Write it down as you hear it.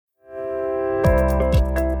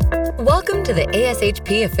to the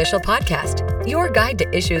ASHP Official Podcast, your guide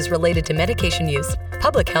to issues related to medication use,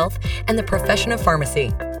 public health, and the profession of pharmacy.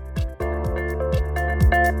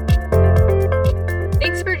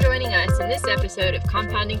 Thanks for joining us in this episode of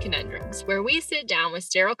Compounding Conundrums, where we sit down with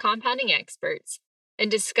sterile compounding experts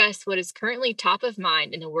and discuss what is currently top of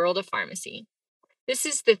mind in the world of pharmacy. This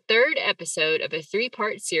is the third episode of a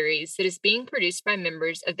three-part series that is being produced by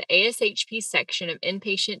members of the ASHP section of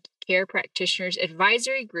Inpatient Care Practitioners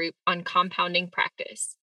Advisory Group on Compounding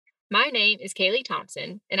Practice. My name is Kaylee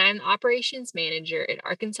Thompson, and I am the Operations Manager at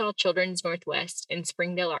Arkansas Children's Northwest in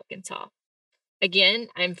Springdale, Arkansas. Again,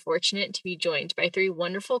 I'm fortunate to be joined by three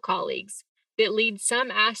wonderful colleagues that lead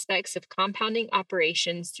some aspects of compounding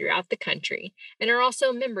operations throughout the country and are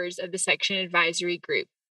also members of the section advisory group.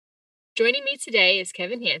 Joining me today is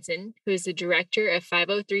Kevin Hansen, who is the Director of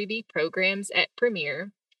 503B programs at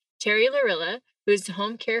Premier, Terry Larilla, who is the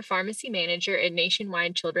Home Care Pharmacy Manager at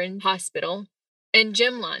Nationwide Children's Hospital, and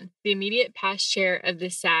Jim Lunn, the immediate past chair of the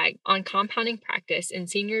SAG on compounding practice and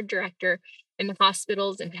Senior Director in the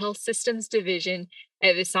Hospitals and Health Systems Division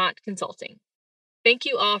at Visant Consulting. Thank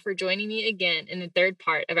you all for joining me again in the third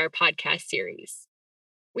part of our podcast series.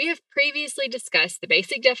 We have previously discussed the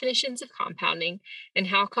basic definitions of compounding and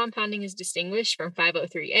how compounding is distinguished from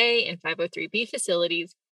 503A and 503B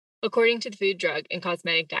facilities according to the Food, Drug, and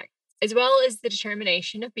Cosmetic Act, as well as the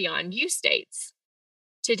determination of beyond use dates.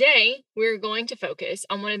 Today, we're going to focus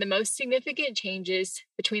on one of the most significant changes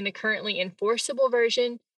between the currently enforceable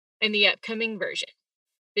version and the upcoming version,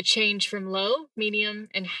 the change from low, medium,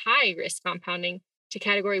 and high risk compounding to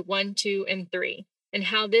category 1, 2, and 3, and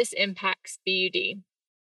how this impacts BUD.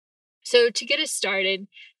 So to get us started,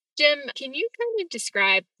 Jim, can you kind of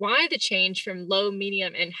describe why the change from low,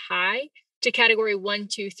 medium, and high to category 1,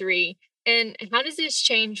 2, 3, and how does this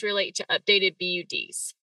change relate to updated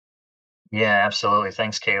BUDs? Yeah, absolutely.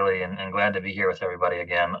 Thanks, Kaylee, and glad to be here with everybody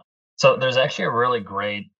again. So there's actually a really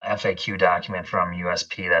great FAQ document from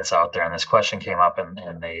USP that's out there, and this question came up and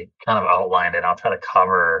they kind of outlined it. I'll try to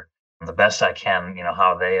cover the best I can,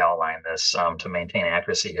 how they outline this to maintain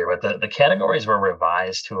accuracy here. But the categories were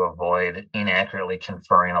revised to avoid inaccurately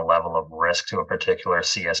conferring a level of risk to a particular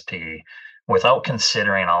CSP without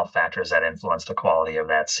considering all factors that influence the quality of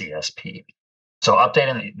that CSP. So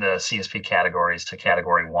updating the CSP categories to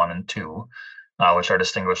category 1 and 2, which are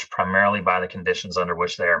distinguished primarily by the conditions under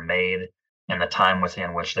which they are made and the time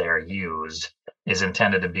within which they are used, is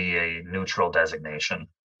intended to be a neutral designation.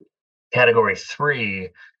 Category 3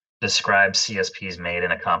 describes CSPs made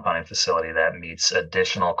in a compounding facility that meets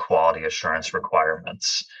additional quality assurance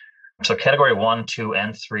requirements. So category 1, 2,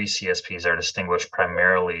 and 3 CSPs are distinguished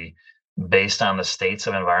primarily based on the states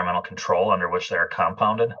of environmental control under which they are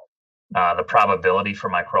compounded, the probability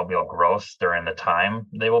for microbial growth during the time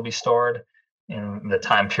they will be stored, in the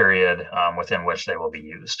time period within which they will be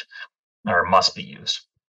used or must be used.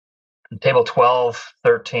 Table 12,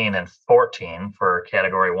 13, and 14 for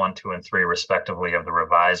category 1, 2, and 3, respectively, of the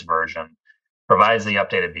revised version provides the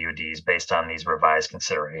updated BUDs based on these revised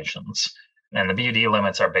considerations. And the BUD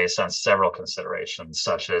limits are based on several considerations,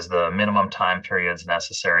 such as the minimum time periods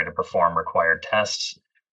necessary to perform required tests,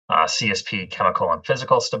 CSP chemical and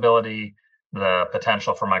physical stability, the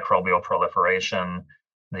potential for microbial proliferation,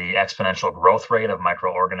 the exponential growth rate of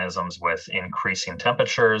microorganisms with increasing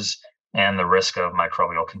temperatures, and the risk of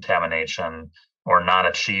microbial contamination or not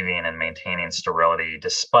achieving and maintaining sterility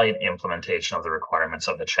despite implementation of the requirements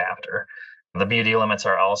of the chapter. The BUD limits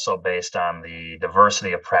are also based on the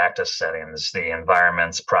diversity of practice settings, the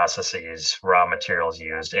environments, processes, raw materials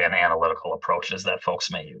used, and analytical approaches that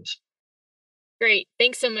folks may use. Great.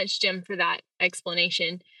 Thanks so much, Jim, for that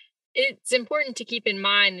explanation. It's important to keep in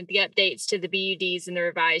mind that the updates to the BUDs in the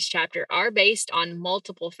revised chapter are based on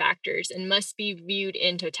multiple factors and must be viewed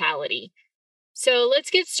in totality. So let's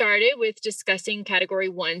get started with discussing Category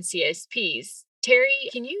 1 CSPs. Terry,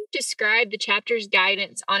 can you describe the chapter's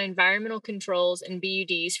guidance on environmental controls and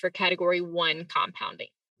BUDs for Category 1 compounding?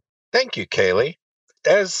 Thank you, Kaylee.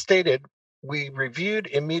 As stated, we reviewed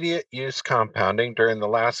immediate use compounding during the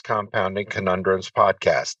last Compounding Conundrums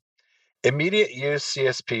podcast. Immediate use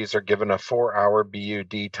CSPs are given a 4-hour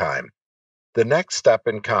BUD time. The next step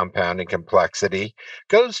in compounding complexity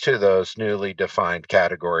goes to those newly defined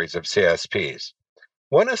categories of CSPs.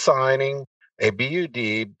 When assigning a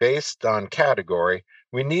BUD based on category,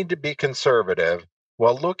 we need to be conservative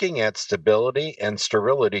while looking at stability and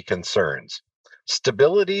sterility concerns.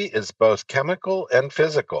 Stability is both chemical and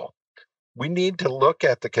physical. We need to look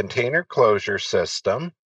at the container closure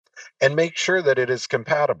system and make sure that it is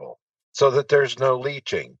compatible, so that there's no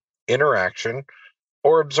leaching, interaction,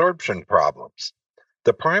 or absorption problems.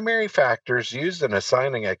 The primary factors used in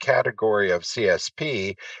assigning a category of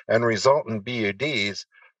CSP and resultant BUDs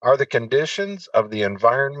are the conditions of the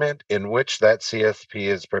environment in which that CSP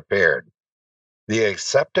is prepared, the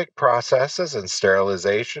aseptic processes and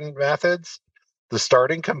sterilization methods, the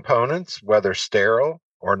starting components, whether sterile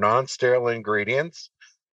or non-sterile ingredients,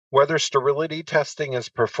 whether sterility testing is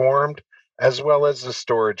performed, as well as the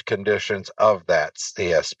storage conditions of that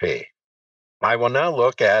CSP. I will now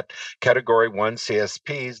look at Category 1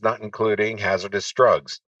 CSPs, not including hazardous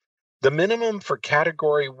drugs. The minimum for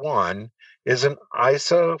Category 1 is an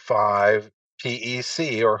ISO 5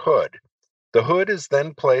 PEC or hood. The hood is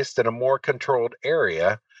then placed in a more controlled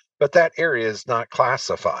area, but that area is not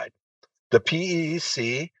classified. The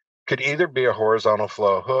PEC could either be a horizontal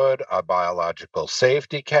flow hood, a biological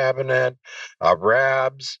safety cabinet, a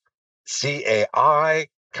RABS, CAI,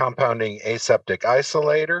 compounding aseptic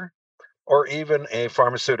isolator, or even a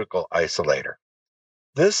pharmaceutical isolator.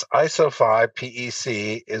 This ISO 5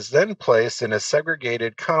 PEC is then placed in a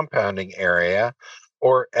segregated compounding area,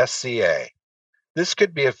 or SCA. This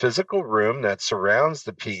could be a physical room that surrounds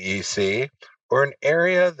the PEC or an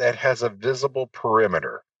area that has a visible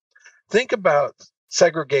perimeter. Think about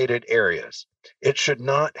segregated areas. It should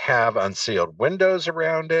not have unsealed windows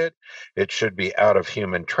around it. It should be out of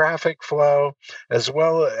human traffic flow, as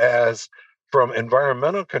well as from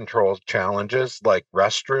environmental control challenges like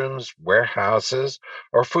restrooms, warehouses,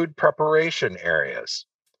 or food preparation areas.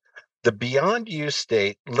 The beyond use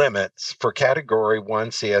date limits for Category 1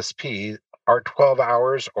 CSP are 12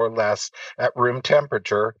 hours or less at room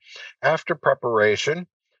temperature after preparation,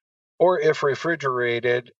 or if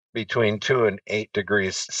refrigerated between 2 and 8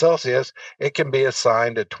 degrees Celsius, it can be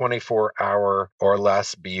assigned a 24-hour or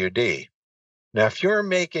less BUD. Now, if you're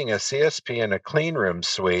making a CSP in a clean room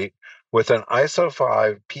suite with an ISO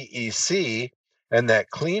 5 PEC and that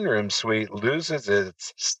clean room suite loses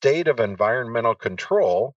its state of environmental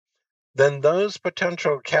control, then those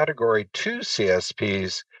potential Category 2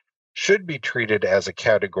 CSPs should be treated as a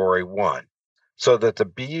Category 1 so that the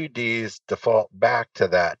BUDs default back to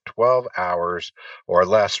that 12 hours or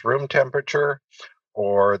less room temperature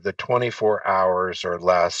or the 24 hours or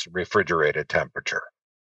less refrigerated temperature.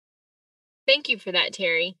 Thank you for that,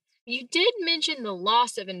 Terry. You did mention the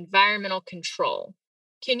loss of environmental control.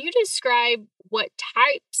 Can you describe what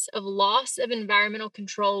types of loss of environmental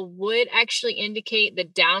control would actually indicate the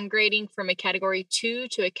downgrading from a Category 2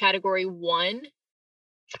 to a Category 1?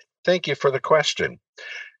 Thank you for the question.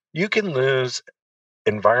 You can lose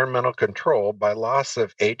environmental control by loss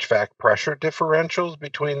of HVAC pressure differentials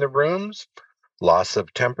between the rooms, loss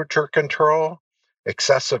of temperature control,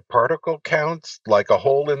 excessive particle counts like a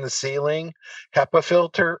hole in the ceiling, HEPA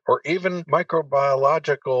filter, or even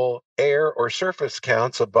microbiological air or surface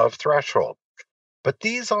counts above threshold. But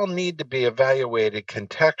these all need to be evaluated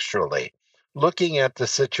contextually, looking at the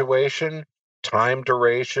situation, time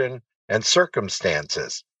duration, and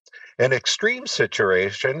circumstances. An extreme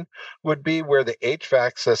situation would be where the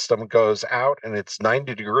HVAC system goes out and it's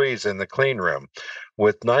 90 degrees in the clean room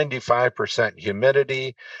with 95%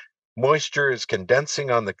 humidity. Moisture is condensing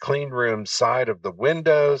on the clean room side of the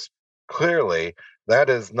windows. Clearly, that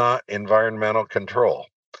is not environmental control.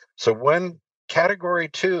 So when Category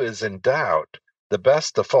 2 is in doubt, the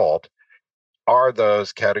best default are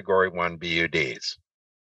those Category 1 BUDs.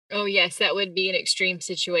 Oh, yes, that would be an extreme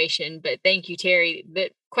situation. But thank you, Terry.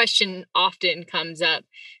 The question often comes up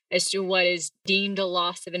as to what is deemed a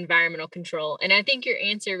loss of environmental control. And I think your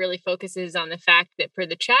answer really focuses on the fact that for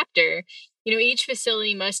the chapter, each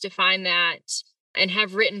facility must define that and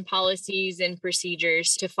have written policies and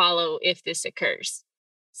procedures to follow if this occurs.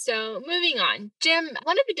 So moving on, Jim,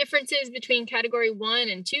 one of the differences between Category 1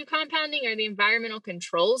 and 2 compounding are the environmental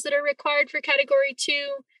controls that are required for Category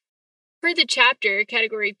 2. For the chapter,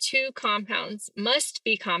 Category 2 compounds must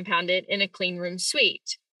be compounded in a clean room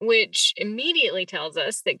suite, which immediately tells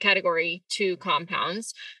us that Category 2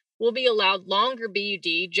 compounds will be allowed longer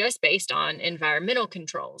BUD just based on environmental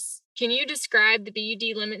controls. Can you describe the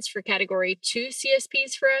BUD limits for Category 2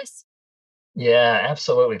 CSPs for us? Yeah,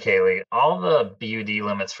 absolutely, Kaylee. All the BUD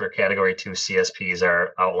limits for Category 2 CSPs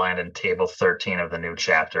are outlined in Table 13 of the new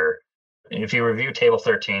chapter. If you review Table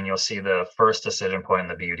 13, you'll see the first decision point in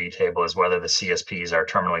the BUD table is whether the CSPs are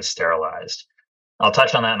terminally sterilized. I'll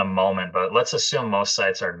touch on that in a moment, but let's assume most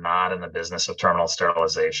sites are not in the business of terminal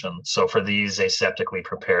sterilization. So for these aseptically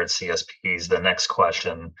prepared CSPs, the next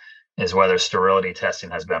question is whether sterility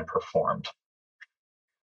testing has been performed.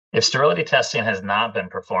 If sterility testing has not been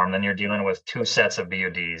performed, then you're dealing with two sets of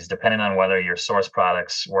BUDs, depending on whether your source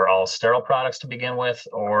products were all sterile products to begin with,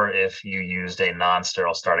 or if you used a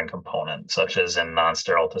non-sterile starting component, such as in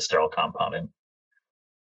non-sterile to sterile compounding.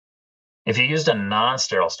 If you used a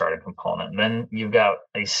non-sterile starting component, then you've got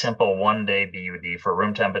a simple 1-day BUD for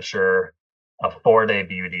room temperature, a 4-day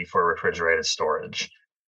BUD for refrigerated storage.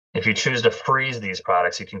 If you choose to freeze these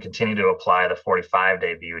products, you can continue to apply the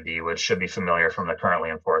 45-day BUD, which should be familiar from the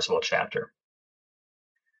currently enforceable chapter.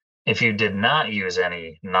 If you did not use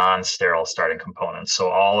any non-sterile starting components,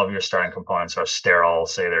 so all of your starting components are sterile,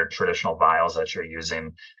 say they're traditional vials that you're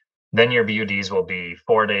using, then your BUDs will be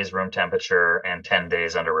 4 days room temperature and 10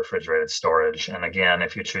 days under refrigerated storage. And again,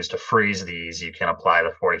 if you choose to freeze these, you can apply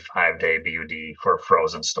the 45-day BUD for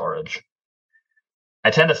frozen storage. I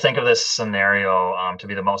tend to think of this scenario to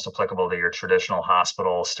be the most applicable to your traditional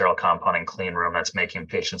hospital sterile compounding clean room that's making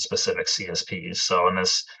patient-specific CSPs. So in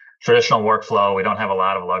this traditional workflow, we don't have a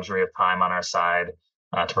lot of luxury of time on our side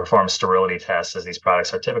to perform sterility tests, as these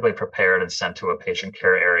products are typically prepared and sent to a patient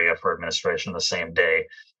care area for administration the same day.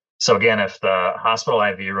 So again, if the hospital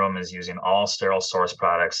IV room is using all sterile source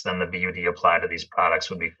products, then the BUD applied to these products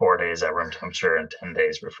would be 4 days at room temperature and 10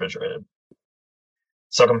 days refrigerated.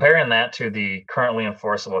 So comparing that to the currently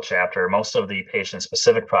enforceable chapter, most of the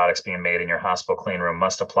patient-specific products being made in your hospital clean room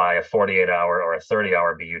must apply a 48-hour or a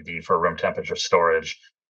 30-hour BUD for room temperature storage,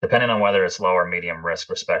 depending on whether it's low or medium risk,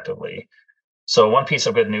 respectively. So one piece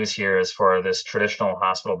of good news here is for this traditional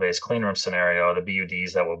hospital-based clean room scenario, the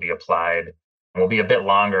BUDs that will be applied will be a bit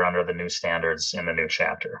longer under the new standards in the new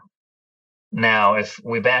chapter. Now, if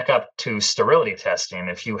we back up to sterility testing,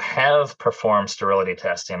 if you have performed sterility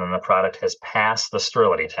testing and the product has passed the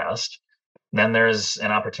sterility test, then there's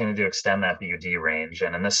an opportunity to extend that BUD range.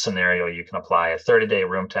 And in this scenario, you can apply a 30-day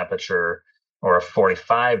room temperature or a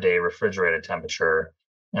 45-day refrigerated temperature.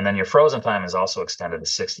 And then your frozen time is also extended to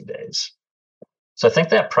 60 days. So I think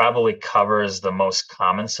that probably covers the most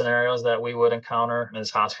common scenarios that we would encounter as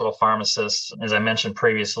hospital pharmacists. As I mentioned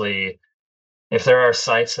previously, if there are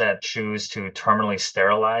sites that choose to terminally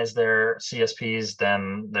sterilize their CSPs,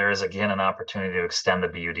 then there is again an opportunity to extend the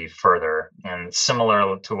BUD further. And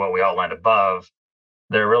similar to what we outlined above,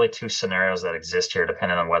 there are really two scenarios that exist here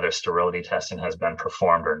depending on whether sterility testing has been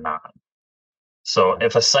performed or not. So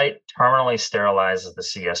if a site terminally sterilizes the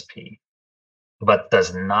CSP, but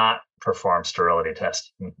does not perform sterility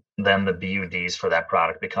testing, then the BUDs for that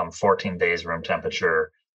product become 14 days room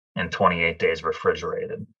temperature and 28 days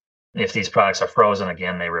refrigerated. If these products are frozen,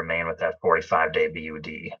 again, they remain with that 45-day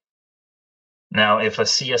BUD. Now, if a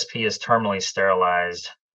CSP is terminally sterilized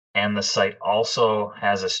and the site also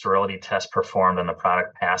has a sterility test performed and the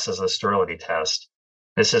product passes the sterility test,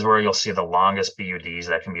 this is where you'll see the longest BUDs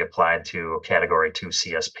that can be applied to a Category 2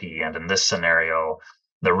 CSP. And in this scenario,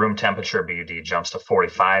 the room temperature BUD jumps to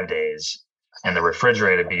 45 days and the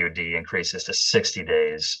refrigerated BUD increases to 60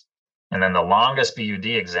 days. And then the longest BUD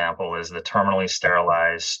example is the terminally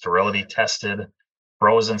sterilized, sterility tested,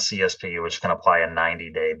 frozen CSP, which can apply a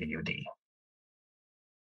 90-day BUD.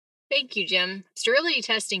 Thank you, Jim. Sterility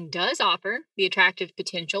testing does offer the attractive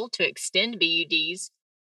potential to extend BUDs,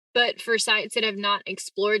 but for sites that have not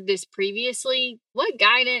explored this previously, what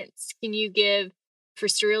guidance can you give for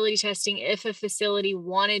sterility testing if a facility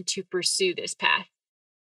wanted to pursue this path?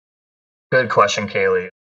 Good question, Kaylee.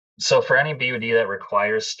 So for any BUD that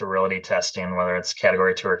requires sterility testing, whether it's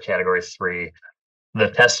Category 2 or Category 3, the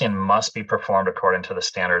testing must be performed according to the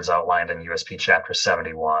standards outlined in USP Chapter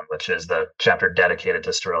 71, which is the chapter dedicated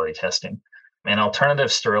to sterility testing. An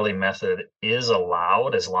alternative sterility method is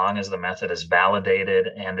allowed as long as the method is validated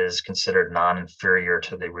and is considered non-inferior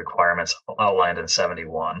to the requirements outlined in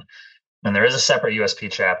 71. And there is a separate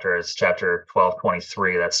USP chapter, it's Chapter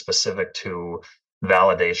 1223, that's specific to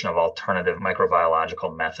validation of alternative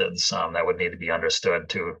microbiological methods that would need to be understood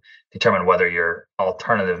to determine whether your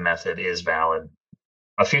alternative method is valid.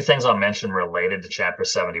 A few things I'll mention related to Chapter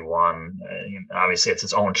 71. Obviously, it's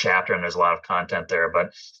its own chapter and there's a lot of content there,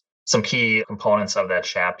 but some key components of that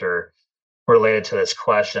chapter related to this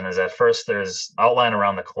question is at first there's outline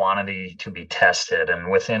around the quantity to be tested.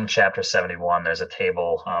 And within Chapter 71, there's a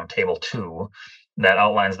table, Table 2, that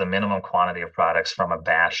outlines the minimum quantity of products from a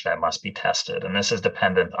batch that must be tested. And this is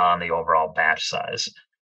dependent on the overall batch size.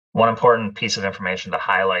 One important piece of information to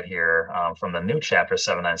highlight here from the new Chapter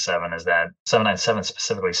 797 is that 797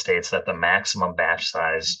 specifically states that the maximum batch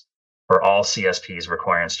size for all CSPs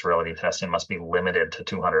requiring sterility testing must be limited to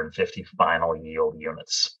 250 final yield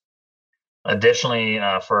units. Additionally,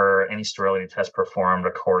 for any sterility test performed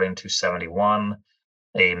according to 71,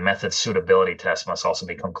 a method suitability test must also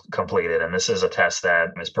be completed. And this is a test that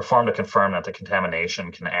is performed to confirm that the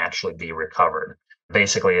contamination can actually be recovered.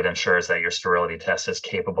 Basically, it ensures that your sterility test is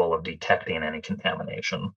capable of detecting any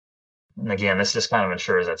contamination. And again, this just kind of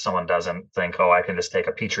ensures that someone doesn't think, oh, I can just take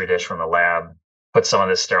a petri dish from the lab, put some of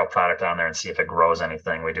this sterile product on there and see if it grows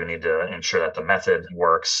anything, we do need to ensure that the method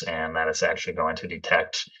works and that it's actually going to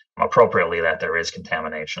detect appropriately that there is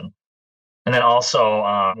contamination. And then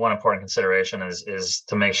also, one important consideration is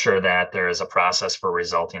to make sure that there is a process for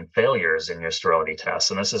resulting failures in your sterility tests.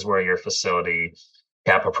 And this is where your facility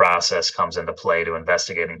CAPA process comes into play to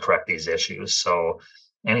investigate and correct these issues. So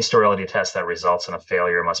any sterility test that results in a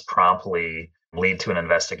failure must promptly lead to an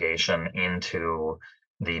investigation into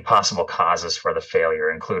the possible causes for the failure,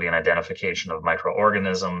 including identification of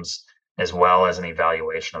microorganisms, as well as an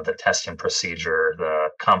evaluation of the testing procedure, the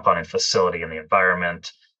compounding facility and the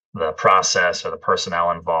environment, the process or the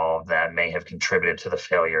personnel involved that may have contributed to the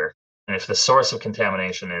failure. And if the source of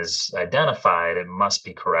contamination is identified, it must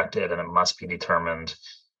be corrected and it must be determined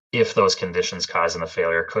if those conditions causing the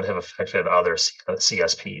failure could have affected other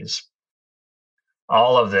CSPs.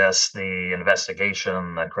 All of this, the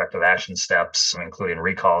investigation, the corrective action steps, including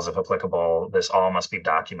recalls if applicable, this all must be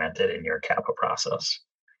documented in your CAPA process.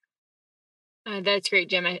 That's great,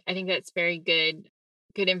 Jim. I think that's very good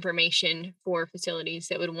information for facilities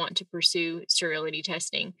that would want to pursue sterility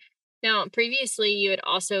testing. Now, previously, you had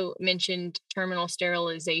also mentioned terminal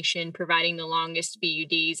sterilization providing the longest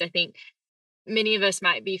BUDs. I think many of us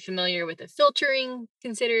might be familiar with the filtering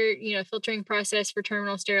process for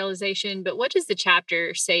terminal sterilization, but what does the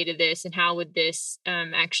chapter say to this and how would this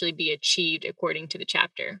actually be achieved according to the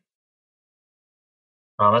chapter?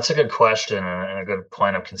 That's a good question and a good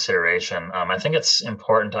point of consideration. I think it's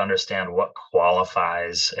important to understand what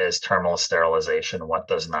qualifies as terminal sterilization and what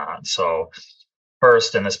does not. So,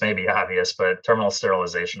 first, and this may be obvious, but terminal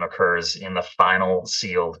sterilization occurs in the final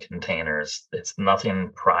sealed containers. It's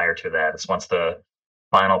nothing prior to that. It's once the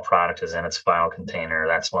final product is in its final container,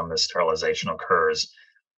 that's when the sterilization occurs.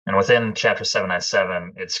 And within Chapter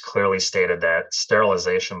 797, it's clearly stated that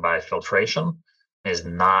sterilization by filtration is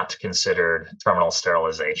not considered terminal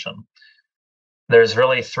sterilization. There's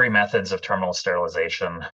really three methods of terminal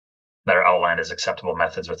sterilization that are outlined as acceptable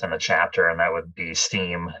methods within the chapter, and that would be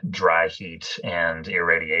steam, dry heat, and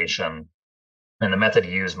irradiation. And the method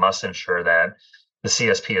used must ensure that the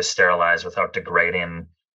CSP is sterilized without degrading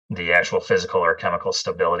the actual physical or chemical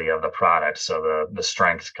stability of the product. So the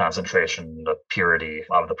strength, concentration, the purity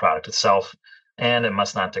of the product itself, and it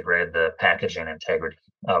must not degrade the packaging integrity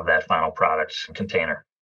of that final product container.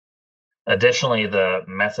 Additionally, the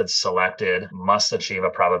methods selected must achieve a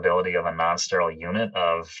probability of a non-sterile unit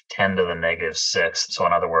of 10 to the negative 6. So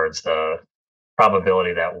in other words, the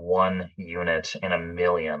probability that 1 unit in a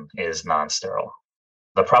million is non-sterile.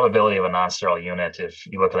 The probability of a non-sterile unit, if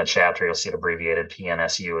you look in the chapter, you'll see it abbreviated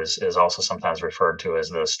PNSU, is also sometimes referred to as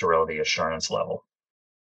the sterility assurance level.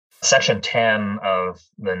 Section 10 of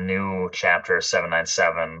the new chapter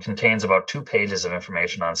 797 contains about 2 pages of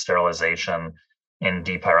information on sterilization and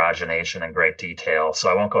depyrogenation in great detail. So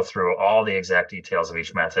I won't go through all the exact details of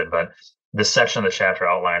each method, but this section of the chapter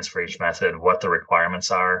outlines for each method what the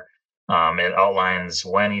requirements are. It outlines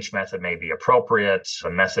when each method may be appropriate,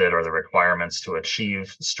 the method or the requirements to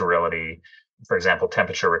achieve sterility, for example,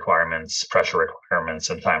 temperature requirements, pressure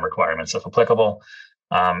requirements, and time requirements if applicable.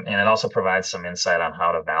 And it also provides some insight on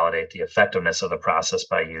how to validate the effectiveness of the process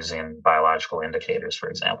by using biological indicators, for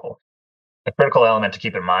example. A critical element to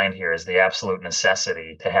keep in mind here is the absolute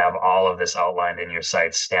necessity to have all of this outlined in your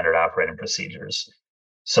site's standard operating procedures.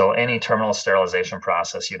 So any terminal sterilization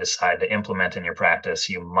process you decide to implement in your practice,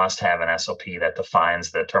 you must have an SOP that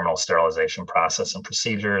defines the terminal sterilization process and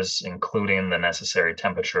procedures, including the necessary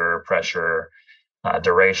temperature, pressure,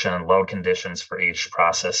 duration, load conditions for each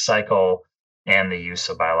process cycle, and the use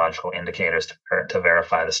of biological indicators to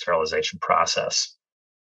verify the sterilization process.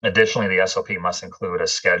 Additionally, the SOP must include a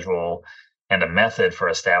schedule and a method for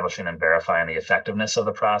establishing and verifying the effectiveness of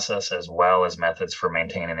the process, as well as methods for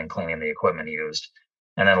maintaining and cleaning the equipment used.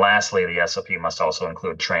 And then lastly, the SOP must also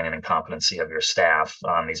include training and competency of your staff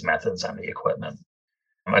on these methods and the equipment.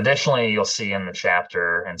 Additionally, you'll see in the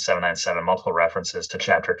chapter in 797 multiple references to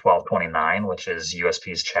chapter 1229, which is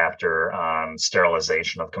USP's chapter on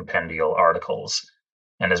sterilization of compendial articles.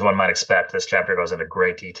 And as one might expect, this chapter goes into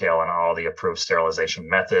great detail on all the approved sterilization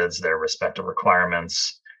methods, their respective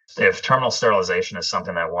requirements. If terminal sterilization is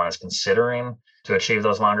something that one is considering to achieve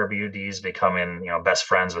those longer BUDs, becoming best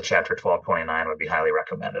friends with chapter 1229 would be highly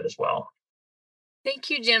recommended as well. Thank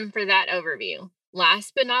you, Jim, for that overview.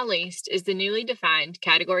 Last but not least is the newly defined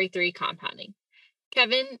Category 3 compounding.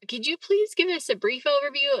 Kevin, could you please give us a brief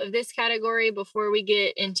overview of this category before we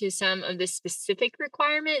get into some of the specific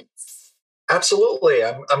requirements? Absolutely.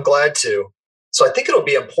 I'm glad to. So I think it'll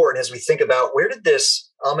be important as we think about where did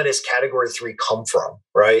this ominous category 3 come from,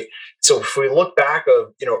 right? So if we look back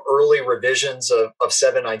of, early revisions of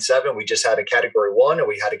 797, we just had a category 1 and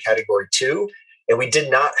we had a category 2, and we did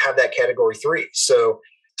not have that category 3. So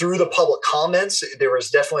through the public comments, there was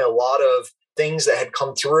definitely a lot of things that had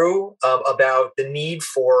come through about the need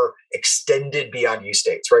for extended beyond use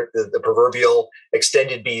states, right? The proverbial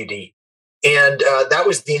extended BUD. And that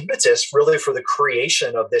was the impetus really for the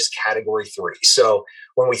creation of this category 3. So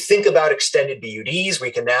when we think about extended BUDs,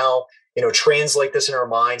 we can now translate this in our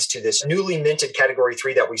minds to this newly minted category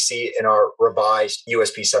 3 that we see in our revised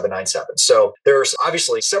USP 797. So there's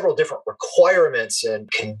obviously several different requirements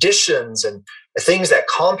and conditions and things that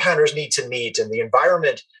compounders need to meet, and the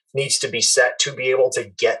environment needs to be set to be able to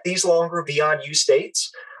get these longer beyond use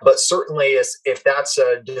states. But certainly if that's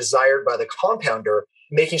desired by the compounder,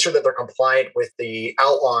 making sure that they're compliant with the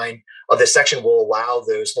outline of this section will allow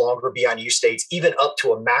those longer beyond use states, even up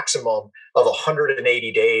to a maximum of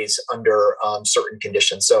 180 days under certain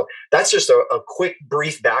conditions. So that's just a quick,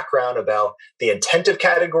 brief background about the intent of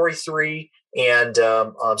category 3, and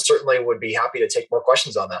certainly would be happy to take more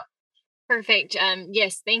questions on that. Perfect.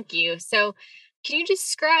 Yes, thank you. So can you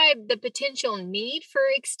describe the potential need for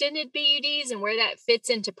extended BUDs and where that fits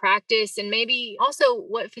into practice, and maybe also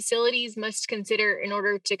what facilities must consider in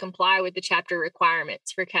order to comply with the chapter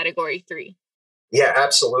requirements for category 3? Yeah,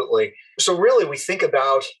 absolutely. So really, we think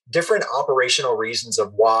about different operational reasons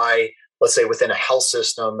of why, let's say within a health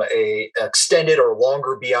system, a extended or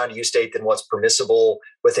longer beyond use state than what's permissible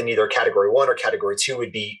within either category 1 or category 2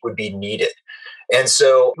 would be needed. And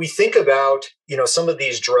so we think about, some of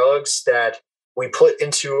these drugs that we put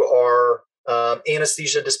into our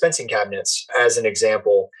anesthesia dispensing cabinets as an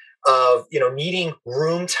example of, needing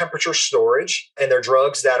room temperature storage, and they're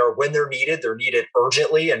drugs that are, when they're needed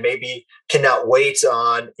urgently and maybe cannot wait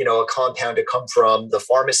on, a compound to come from the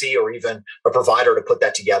pharmacy or even a provider to put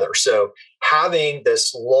that together. So having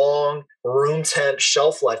this long room temp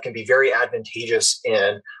shelf life can be very advantageous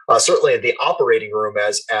in certainly the operating room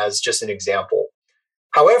as just an example.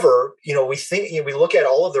 However, we look at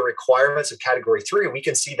all of the requirements of category 3, we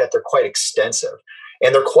can see that they're quite extensive.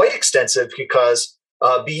 And they're quite extensive because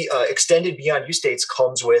extended beyond use states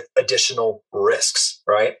comes with additional risks,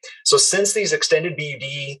 right? So since these extended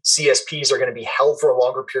BUD CSPs are going to be held for a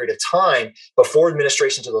longer period of time before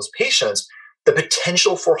administration to those patients, the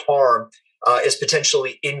potential for harm is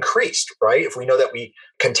potentially increased, right? If we know that we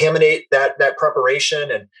contaminate that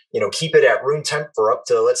preparation and keep it at room temp for up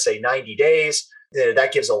to, let's say, 90 days,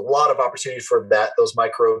 that gives a lot of opportunity for those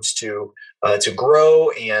microbes to grow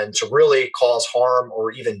and to really cause harm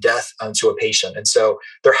or even death to a patient. And so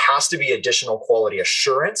there has to be additional quality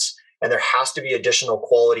assurance, and there has to be additional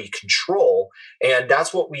quality control. And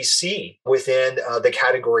that's what we see within the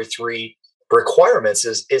category 3 requirements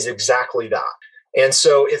is exactly that. And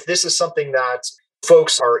so if this is something that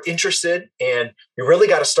folks are interested in, you really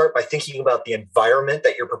got to start by thinking about the environment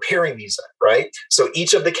that you're preparing these in, right? So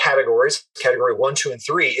each of the categories, category 1, 2, and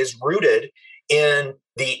 3, is rooted in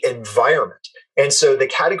the environment. And so the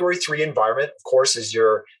category 3 environment, of course, is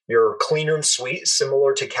your clean room suite,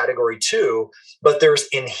 similar to category 2, but there's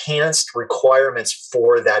enhanced requirements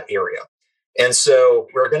for that area. And so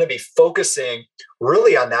we're going to be focusing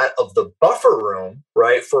really on that of the buffer room,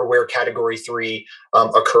 right, for where category 3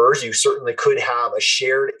 occurs. You certainly could have a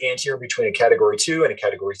shared anteroom between a category 2 and a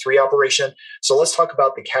category 3 operation. So let's talk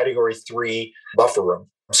about the category 3 buffer room.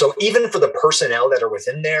 So even for the personnel that are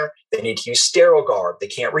within there, they need to use sterile garb. They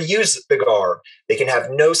can't reuse the garb. They can have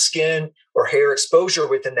no skin or hair exposure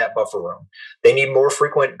within that buffer room. They need more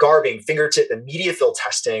frequent garbing, fingertip, and media fill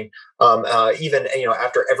testing, even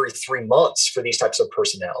after every 3 months for these types of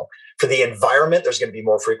personnel. For the environment, there's going to be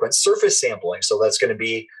more frequent surface sampling. So that's going to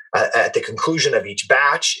be at the conclusion of each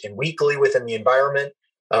batch and weekly within the environment.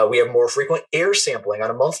 We have more frequent air sampling on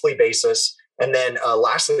a monthly basis. And then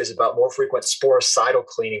lastly is about more frequent sporicidal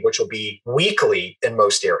cleaning, which will be weekly in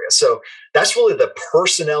most areas. So that's really the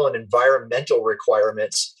personnel and environmental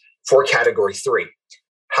requirements for category 3.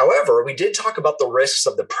 However, we did talk about the risks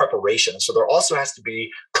of the preparation. So there also has to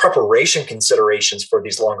be preparation considerations for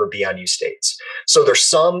these longer beyond use states. So there's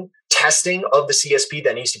some testing of the CSP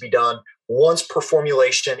that needs to be done once per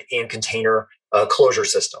formulation and container closure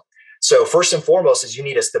system. So first and foremost is you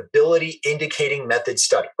need a stability indicating method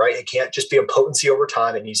study, right? It can't just be a potency over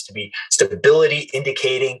time. It needs to be stability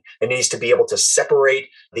indicating. It needs to be able to separate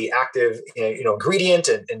the active ingredient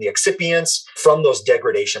and the excipients from those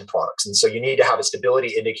degradation products. And so you need to have a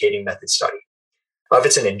stability indicating method study. If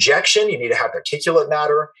it's an injection, you need to have particulate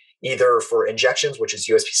matter, either for injections, which is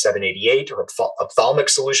USP 788, or ophthalmic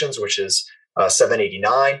solutions, which is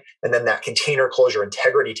 789, and then that container closure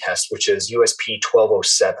integrity test, which is USP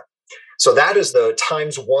 1207. So that is the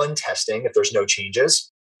 ×1 testing if there's no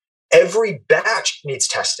changes. Every batch needs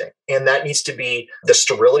testing, and that needs to be the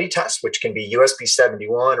sterility test, which can be USP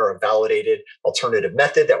 71 or a validated alternative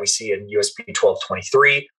method that we see in USP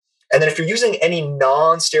 1223. And then if you're using any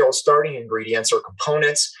non-sterile starting ingredients or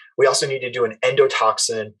components, we also need to do an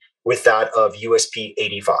endotoxin with that of USP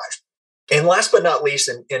 85. And last but not least,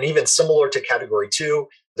 and even similar to category 2,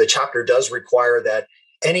 the chapter does require that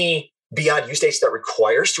any beyond use dates that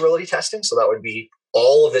require sterility testing, so that would be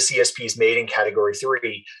all of the CSPs made in category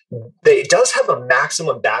 3, it does have a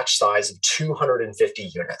maximum batch size of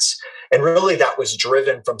 250 units. And really that was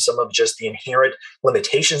driven from some of just the inherent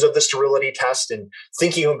limitations of the sterility test and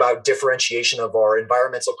thinking about differentiation of our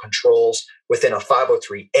environmental controls within a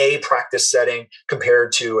 503A practice setting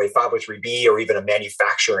compared to a 503B or even a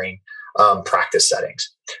manufacturing practice settings.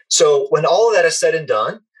 So when all of that is said and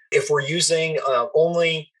done, if we're using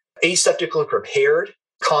only aseptically prepared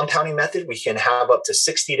compounding method, we can have up to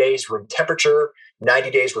 60 days room temperature,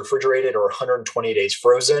 90 days refrigerated, or 120 days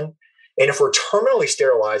frozen. And if we're terminally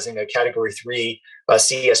sterilizing a category 3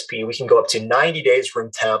 CSP, we can go up to 90 days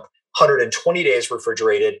room temp, 120 days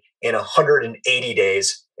refrigerated, and 180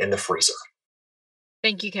 days in the freezer.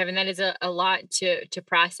 Thank you, Kevin. That is a lot to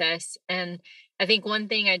process. And I think one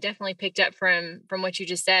thing I definitely picked up from what you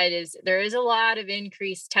just said is there is a lot of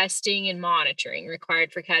increased testing and monitoring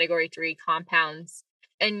required for category 3 compounds.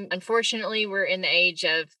 And unfortunately, we're in the age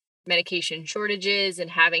of medication shortages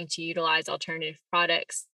and having to utilize alternative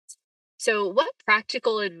products. So what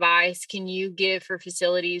practical advice can you give for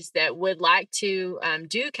facilities that would like to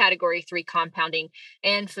do category 3 compounding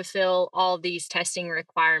and fulfill all these testing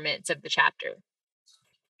requirements of the chapter?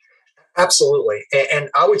 Absolutely. And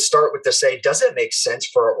I would start with to say, does it make sense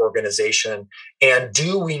for our organization? And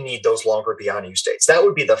do we need those longer beyond use dates? That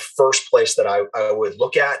would be the first place that I would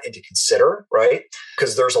look at and to consider, right?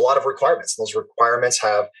 Because there's a lot of requirements. Those requirements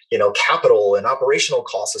have, capital and operational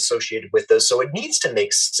costs associated with those. So it needs to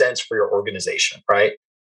make sense for your organization, right?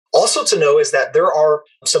 Also to know is that there are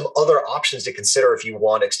some other options to consider if you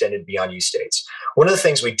want extended beyond use dates. One of the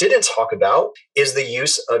things we didn't talk about is the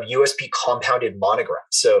use of USP compounded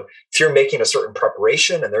monographs. So if you're making a certain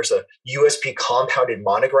preparation and there's a USP compounded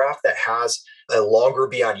monograph that has a longer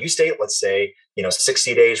beyond use date, let's say,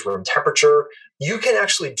 60 days room temperature, you can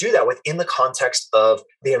actually do that within the context of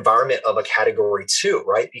the environment of a category 2,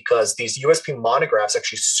 right? Because these USP monographs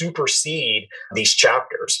actually supersede these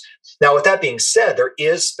chapters. Now, with that being said, there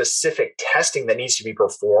is specific testing that needs to be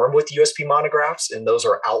performed with USP monographs, and those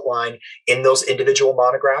are outlined in those individual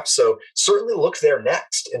monographs. So certainly look there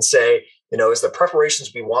next and say, is the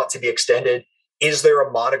preparations we want to be extended, is there a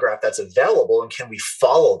monograph that's available and can we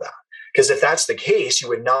follow that? Because if that's the case, you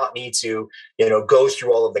would not need to, go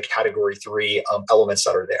through all of the category 3 elements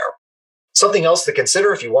that are there. Something else to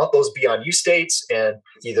consider if you want those beyond use dates and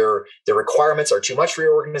either the requirements are too much for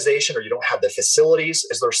your organization or you don't have the facilities,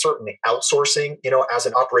 is there certainly outsourcing, as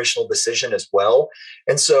an operational decision as well.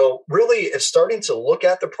 And so really it's starting to look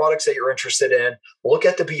at the products that you're interested in, look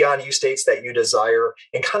at the beyond use dates that you desire,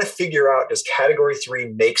 and kind of figure out, does category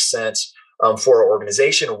 3 make sense for our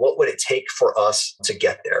organization? What would it take for us to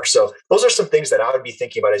get there? So those are some things that I would be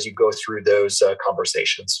thinking about as you go through those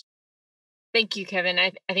conversations. Thank you, Kevin.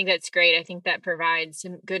 I think that's great. I think that provides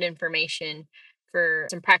some good information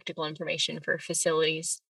some practical information for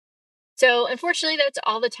facilities. So unfortunately, that's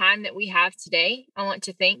all the time that we have today. I want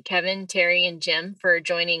to thank Kevin, Terry, and Jim for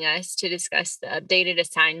joining us to discuss the updated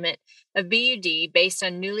assignment of BUD based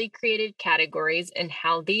on newly created categories and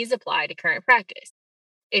how these apply to current practice.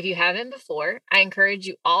 If you haven't before, I encourage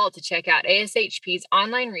you all to check out ASHP's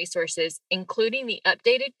online resources, including the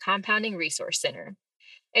updated Compounding Resource Center.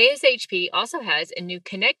 ASHP also has a new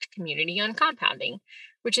Connect community on compounding,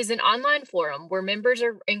 which is an online forum where members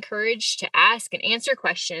are encouraged to ask and answer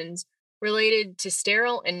questions related to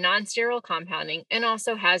sterile and non-sterile compounding and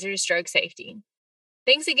also hazardous drug safety.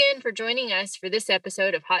 Thanks again for joining us for this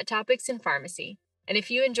episode of Hot Topics in Pharmacy. And if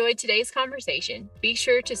you enjoyed today's conversation, be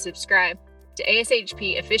sure to subscribe to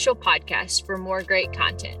ASHP Official Podcast for more great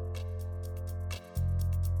content.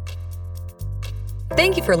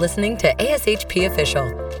 Thank you for listening to ASHP Official,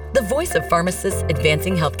 the voice of pharmacists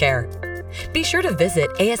advancing healthcare. Be sure to visit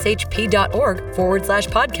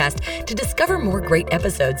ashp.org/podcast to discover more great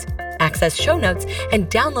episodes, access show notes, and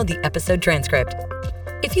download the episode transcript.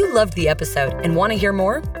 If you loved the episode and want to hear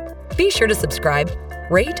more, be sure to subscribe,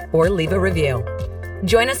 rate, or leave a review.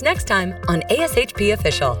 Join us next time on ASHP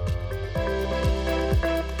Official.